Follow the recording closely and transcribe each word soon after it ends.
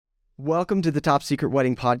Welcome to the Top Secret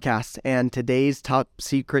Wedding Podcast, and today's top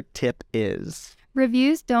secret tip is...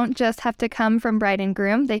 Reviews don't just have to come from bride and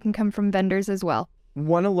groom, they can come from vendors as well.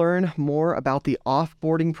 Want to learn more about the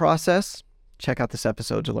offboarding process? Check out this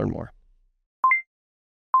episode to learn more.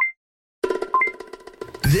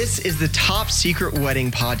 This is the Top Secret Wedding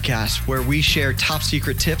Podcast, where we share top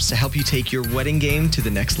secret tips to help you take your wedding game to the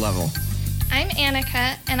next level. I'm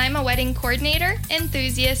Annika, and I'm a wedding coordinator,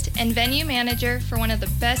 enthusiast, and venue manager for one of the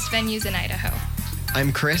best venues in Idaho.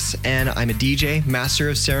 I'm Chris, and I'm a DJ, master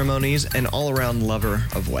of ceremonies, and all-around lover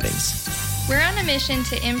of weddings. We're on a mission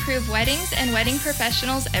to improve weddings and wedding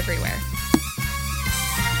professionals everywhere.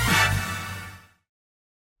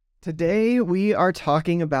 Today, we are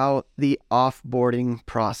talking about the offboarding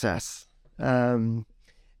process, and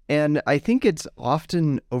I think it's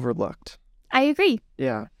often overlooked. I agree.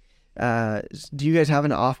 Yeah. Do you guys have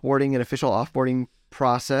an official offboarding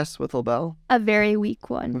process with LaBelle? A very weak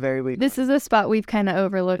one. Very weak. This is a spot we've kind of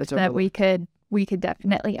overlooked It's that we could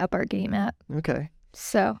definitely up our game at. Okay.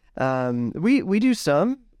 So we do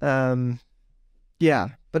some, but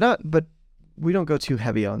we don't go too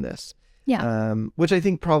heavy on this. Yeah. Which I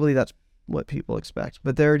think probably that's what people expect.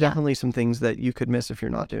 But there are definitely some things that you could miss if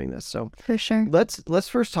you're not doing this. So for sure. Let's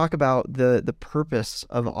first talk about the purpose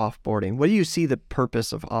of offboarding. What do you see the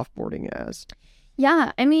purpose of offboarding as?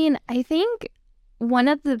 Yeah, I mean, I think one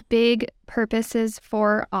of the big purposes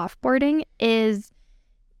for offboarding is,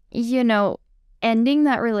 ending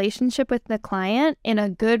that relationship with the client in a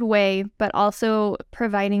good way, but also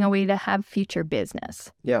providing a way to have future business.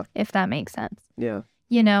 Yeah. If that makes sense. Yeah.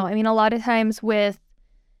 A lot of times with,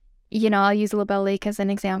 I'll use LaBelle Lake as an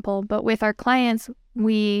example, but with our clients,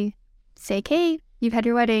 we say, okay, you've had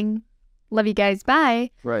your wedding. Love you guys.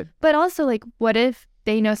 Bye. Right. But also, what if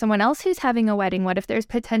they know someone else who's having a wedding? What if there's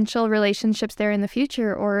potential relationships there in the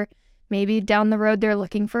future? Or maybe down the road, they're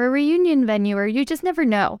looking for a reunion venue, or you just never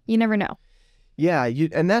know. You never know. Yeah.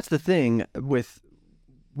 And that's the thing with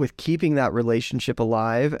keeping that relationship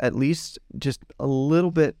alive, at least just a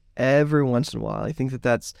little bit every once in a while. I think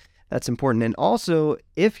that's important. And also,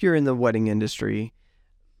 if you're in the wedding industry,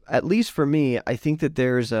 at least for me, I think that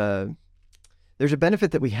there's a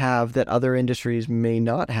benefit that we have that other industries may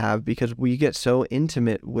not have, because we get so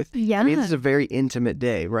intimate with, I mean, this is a very intimate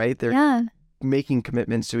day, right? They're making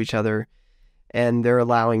commitments to each other, and they're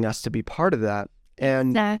allowing us to be part of that.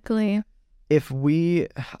 And exactly. If we're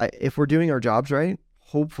doing our jobs right,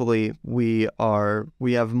 hopefully we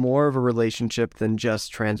have more of a relationship than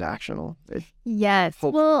just transactional. Yes.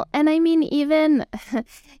 Hopefully. Well, and I mean, even,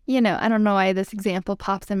 I don't know why this example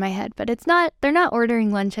pops in my head, but they're not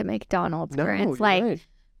ordering lunch at McDonald's where it's right.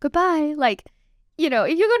 Goodbye. If you go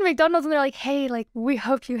to McDonald's and they're like, hey, we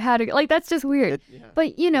hope you had that's just weird.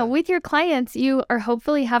 But, with your clients, you are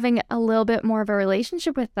hopefully having a little bit more of a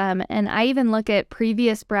relationship with them. And I even look at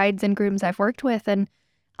previous brides and grooms I've worked with, and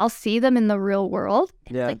I'll see them in the real world.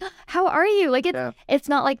 Yeah. It's how are you? It's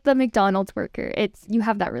not like the McDonald's worker. You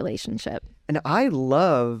have that relationship. And I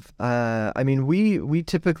love, we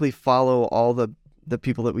typically follow all the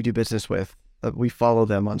people that we do business with. We follow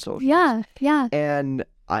them on social. Yeah, yeah. And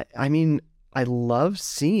I love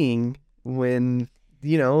seeing when,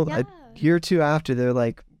 a year or two after, they're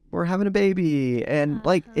like, we're having a baby. And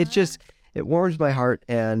it warms my heart.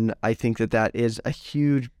 And I think that is a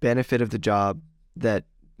huge benefit of the job that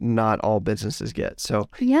not all businesses get. So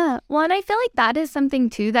yeah. Well, and I feel like that is something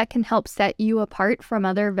too that can help set you apart from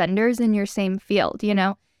other vendors in your same field,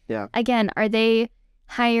 Yeah. Again, are they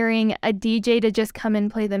hiring a DJ to just come and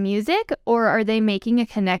play the music, or are they making a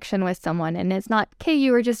connection with someone? And it's not, okay,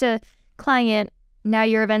 you were just a client, now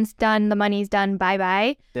your event's done, the money's done,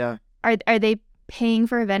 bye-bye. Yeah. Are they paying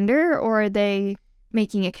for a vendor, or are they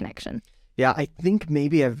making a connection? Yeah, I think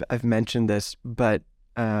maybe I've mentioned this, but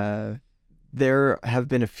there have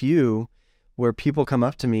been a few where people come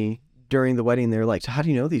up to me during the wedding. They're like, so how do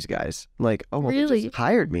you know these guys? I'm like, oh, well, really? They just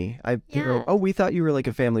hired me. They go, oh, we thought you were like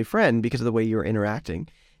a family friend because of the way you were interacting.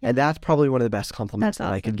 Yeah. And that's probably one of the best compliments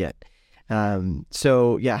that I could get.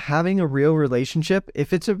 So yeah, having a real relationship,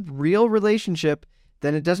 if it's a real relationship,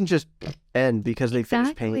 then it doesn't just end because they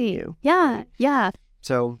finished paying you. Yeah, yeah.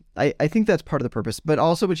 So I think that's part of the purpose. But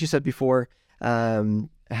also what you said before,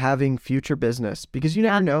 having future business, because you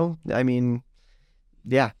never know. I mean,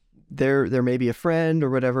 there may be a friend or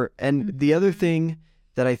whatever. And the other thing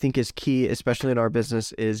that I think is key, especially in our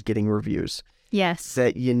business, is getting reviews. Yes.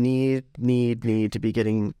 That you need to be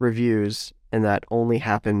getting reviews, and that only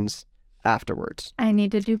happens afterwards. I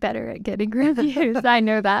need to do better at getting reviews. I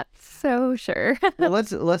know that. So sure. Well,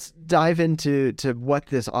 let's dive into what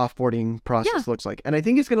this offboarding process looks like. And I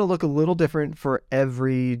think it's going to look a little different for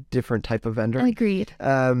every different type of vendor. Agreed.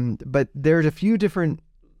 But there's a few different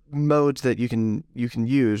modes that you can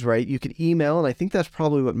use, right? You could email, and I think that's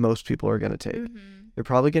probably what most people are going to take. They're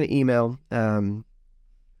probably going to email.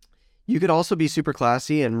 You could also be super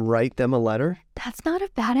classy and write them a letter. That's not a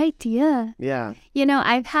bad idea. Yeah. You know,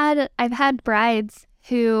 I've had brides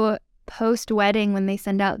who post-wedding, when they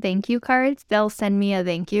send out thank you cards, they'll send me a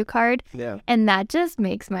thank you card. Yeah. And that just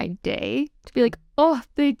makes my day to be like, oh,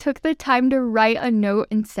 they took the time to write a note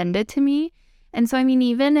and send it to me. And so, I mean,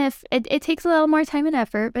 even if it takes a little more time and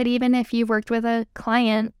effort, but even if you've worked with a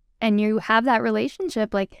client and you have that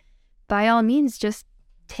relationship, like, by all means, just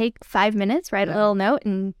take 5 minutes, write a little note,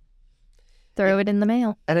 and throw it in the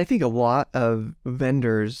mail. And I think a lot of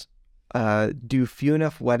vendors do few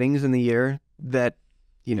enough weddings in the year that,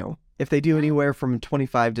 you know, if they do anywhere from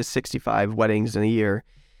 25 to 65 weddings in a year,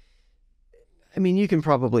 I mean, you can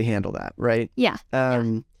probably handle that, right? Yeah.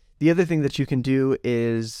 The other thing that you can do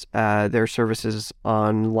is there are services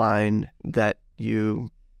online that you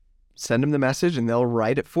send them the message and they'll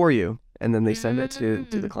write it for you, and then they send it to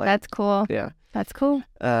the client. That's cool. Yeah. That's cool.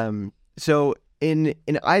 So in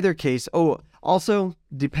either case, also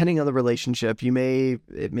depending on the relationship, it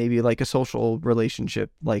may be like a social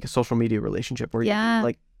relationship, like a social media relationship where you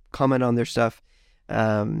like comment on their stuff.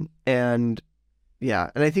 And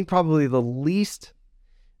I think probably the least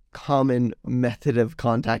common method of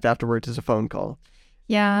contact afterwards is a phone call.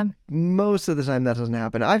 Yeah. Most of the time that doesn't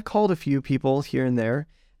happen. I've called a few people here and there,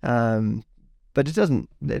 but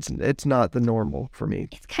it's not the normal for me.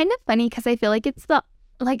 It's kind of funny because I feel like it's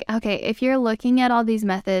okay, if you're looking at all these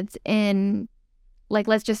methods in, like,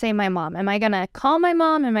 let's just say my mom. Am I going to call my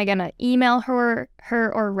mom? Am I going to email her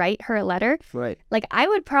or write her a letter? Right. Like, I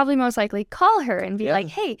would probably most likely call her and be like,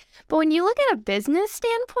 hey, but when you look at a business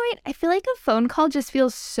standpoint, I feel like a phone call just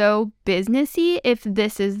feels so businessy if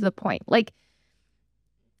this is the point. Like,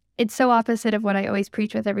 it's so opposite of what I always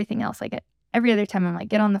preach with everything else. Like, every other time I'm like,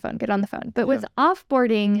 get on the phone. But with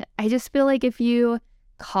offboarding, I just feel like if you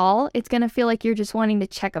call, it's going to feel like you're just wanting to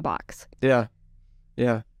check a box. Yeah.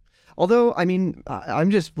 Although, I mean,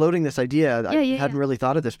 I'm just floating this idea. I hadn't really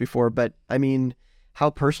thought of this before, but I mean, how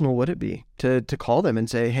personal would it be to call them and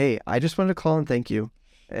say, hey, I just wanted to call and thank you.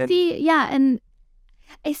 And and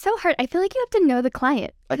it's so hard. I feel like you have to know the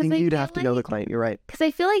client. I think you'd have to know the client. You're right. Because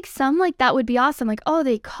I feel like some, like, that would be awesome. Like, oh,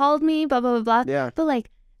 they called me, blah, blah, blah, blah. Yeah. But, like,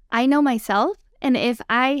 I know myself, and if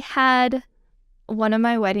I had one of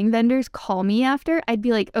my wedding vendors call me after, I'd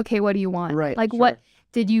be like, okay, what do you want? Right. Like, sure. what,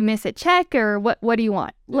 did you miss a check, or what do you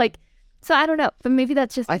want? Yeah. Like, so I don't know, but maybe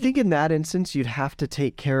that's just... I think in that instance, you'd have to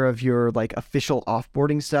take care of your, like, official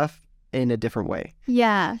offboarding stuff in a different way.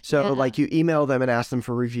 Yeah. So, like, you email them and ask them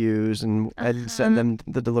for reviews and send them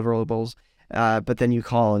the deliverables. But then you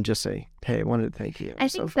call and just say, hey, I wanted to thank you. I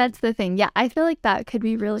think that's the thing. Yeah, I feel like that could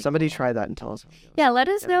be really Somebody cool. try that and tell us how it goes. Yeah, let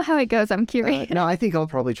us know how it goes. I'm curious. No, I think I'll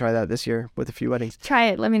probably try that this year with a few weddings. Try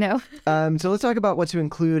it. Let me know. So let's talk about what to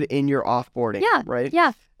include in your offboarding. Yeah. Right?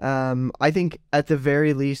 Yeah. I think at the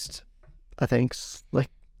very least, a thanks. Like,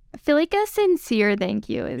 I feel like a sincere thank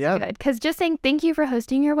you is good. Because just saying thank you for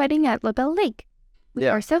hosting your wedding at La Belle Lake. We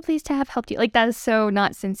are so pleased to have helped you. Like, that is so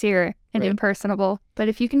not sincere and impersonable. But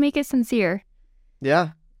if you can make it sincere.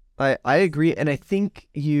 Yeah, I agree. And I think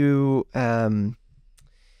you,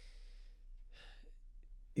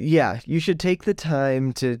 you should take the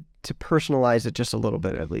time to personalize it just a little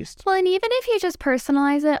bit at least. Well, and even if you just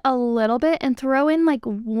personalize it a little bit and throw in, like,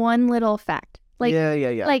 one little fact. Like,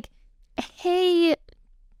 like, hey,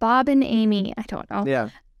 Bob and Amy, I don't know. Yeah.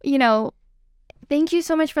 You know, thank you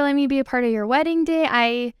so much for letting me be a part of your wedding day.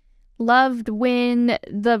 I loved when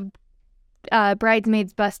the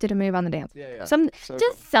bridesmaids busted a move on the dance.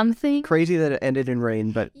 Something crazy that it ended in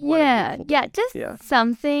rain, but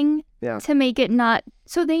something to make it not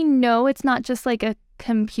so they know it's not just like a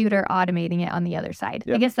computer automating it on the other side.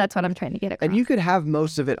 I guess that's what I'm trying to get across. And you could have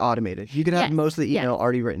most of it automated. You could have most of the email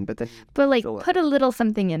already written, but like put a little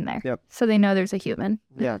something in there so they know there's a human.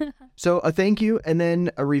 Yeah. So a thank you and then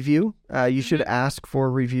a review. You should ask for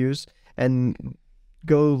reviews and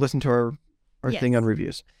go listen to our thing on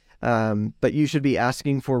reviews. But you should be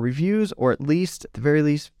asking for reviews or at least, at the very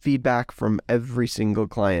least, feedback from every single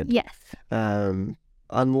client. Yes.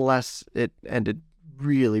 Unless it ended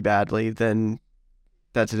really badly, then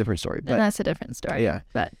that's a different story. But that's a different story. Yeah.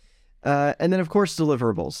 But and then, of course,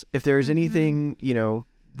 deliverables. If there's anything,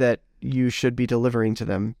 that you should be delivering to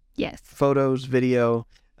them. Yes. Photos, video,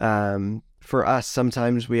 for us,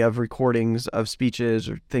 sometimes we have recordings of speeches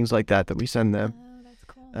or things like that we send them. Oh, that's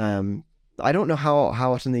cool. I don't know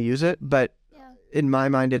how often they use it, but in my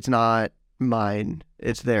mind, it's not mine.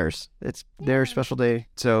 It's theirs. It's their special day.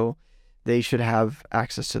 So they should have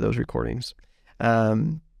access to those recordings.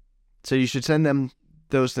 So you should send them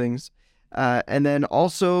those things. And then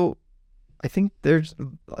also, I think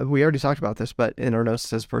we already talked about this, but in our notes it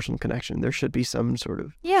says personal connection. There should be some sort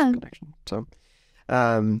of connection. So,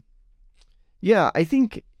 I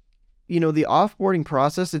think, the offboarding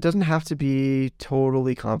process, it doesn't have to be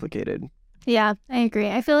totally complicated. Yeah, I agree.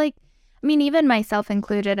 I feel like, even myself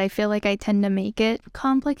included, I feel like I tend to make it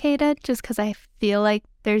complicated just because I feel like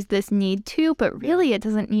there's this need to, but really it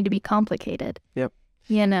doesn't need to be complicated. Yep.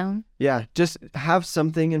 Yeah, just have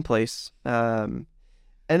something in place. And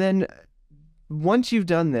then once you've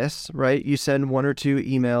done this, right, you send 1 or 2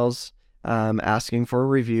 emails asking for a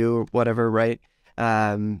review or whatever, right?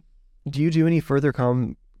 Do you do any further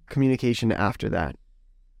communication after that?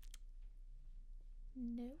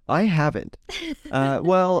 No. I haven't.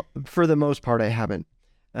 Well, for the most part, I haven't.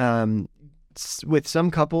 With some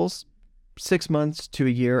couples, 6 months to a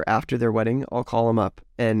year after their wedding, I'll call them up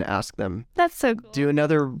and ask them. That's so cool. Do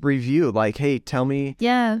another review. Like, hey, tell me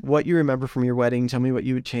what you remember from your wedding. Tell me what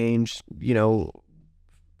you would change.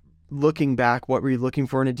 Looking back, what were you looking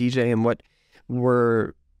for in a DJ, and what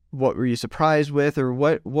were you surprised with, or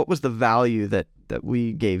what was the value that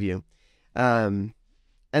we gave you? And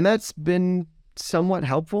that's been somewhat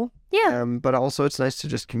helpful. Yeah. But also it's nice to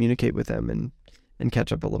just communicate with them and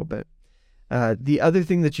catch up a little bit. The other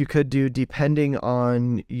thing that you could do, depending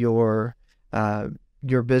on your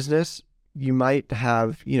business, you might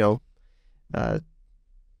have,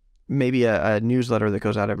 maybe a newsletter that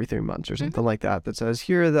goes out every 3 months or something like that says,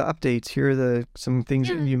 here are the updates, here are some things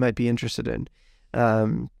that you might be interested in.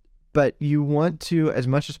 But you want to, as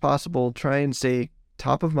much as possible, try and stay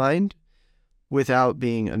top of mind without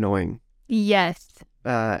being annoying. Yes.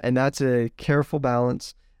 And that's a careful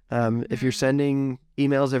balance. If you're sending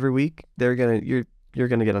emails every week, you're gonna get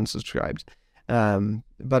unsubscribed.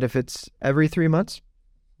 But if it's every 3 months,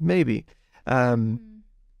 maybe. A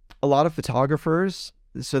lot of photographers,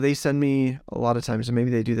 so they send me a lot of times, and maybe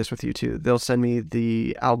they do this with you too. They'll send me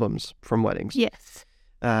the albums from weddings. Yes.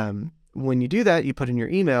 When you do that, you put in your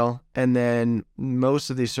email, and then most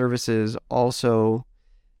of these services also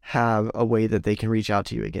have a way that they can reach out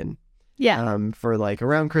to you again. Yeah. For like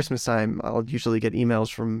around Christmas time, I'll usually get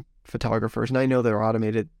emails from photographers, and I know they're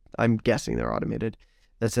automated. I'm guessing they're automated.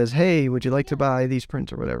 That says, "Hey, would you like to buy these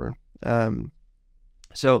prints or whatever?"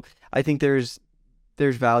 So I think there's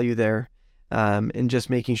value there, in just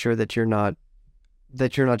making sure that you're not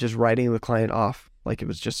just writing the client off like it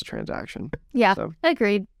was just a transaction. Yeah. So,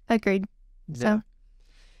 Agreed. Yeah. So,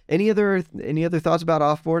 any other thoughts about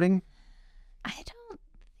offboarding? I don't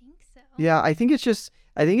think so. Yeah, I think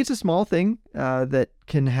it's a small thing that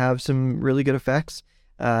can have some really good effects.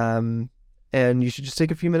 And you should just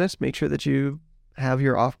take a few minutes, make sure that you have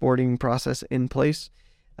your offboarding process in place.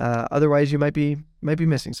 Otherwise, you might be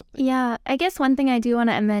missing something. Yeah, I guess one thing I do want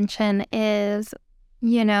to mention is,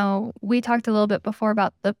 we talked a little bit before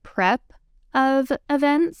about the prep of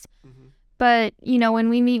events. But, when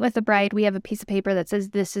we meet with a bride, we have a piece of paper that says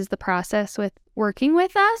this is the process with working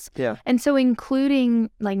with us. Yeah. And so including,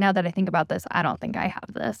 like, now that I think about this, I don't think I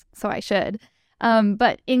have this, so I should.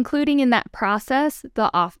 But including in that process, the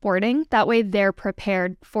offboarding, that way they're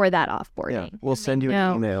prepared for that offboarding. Yeah, we'll send you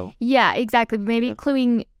an email. Yeah, exactly. Maybe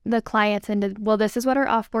including the clients into, well, this is what our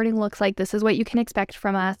offboarding looks like. This is what you can expect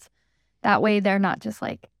from us. That way they're not just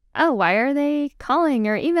like, oh, why are they calling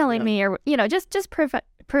or emailing me? Or, just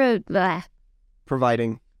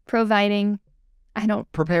providing. Preparing.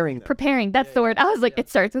 That's the word. I was like, it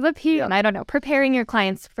starts with a P, and I don't know. Preparing your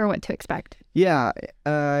clients for what to expect. Yeah,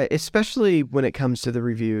 especially when it comes to the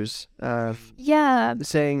reviews.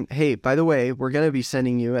 Saying, hey, by the way, we're going to be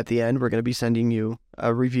sending you at the end, we're going to be sending you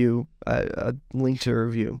a review, a link to a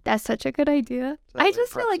review. That's such a good idea. I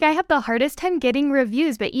just feel like I have the hardest time getting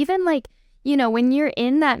reviews, but even like, when you're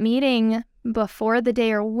in that meeting before the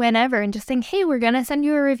day or whenever and just saying, hey, we're going to send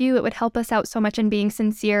you a review, it would help us out so much in being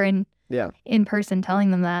sincere and in person telling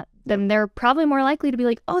them that, then they're probably more likely to be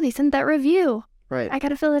like, oh, they sent that review. Right. I got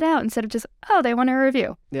to fill it out instead of just, oh, they want a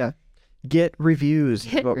review. Yeah. Get reviews.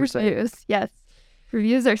 Is what we're saying. Yes.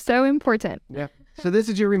 Reviews are so important. Yeah. So this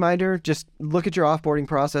is your reminder. Just look at your offboarding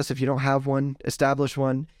process. If you don't have one, establish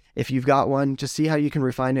one. If you've got one, just see how you can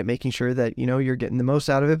refine it, making sure that, you're getting the most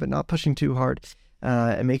out of it, but not pushing too hard,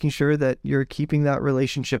 and making sure that you're keeping that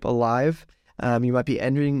relationship alive. You might be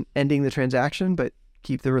ending the transaction, but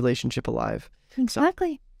keep the relationship alive.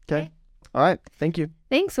 Exactly. Okay. All right. Thank you.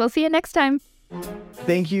 Thanks. We'll see you next time.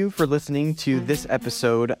 Thank you for listening to this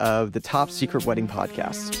episode of the Top Secret Wedding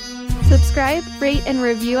Podcast. Subscribe, rate, and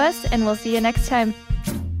review us, and we'll see you next time.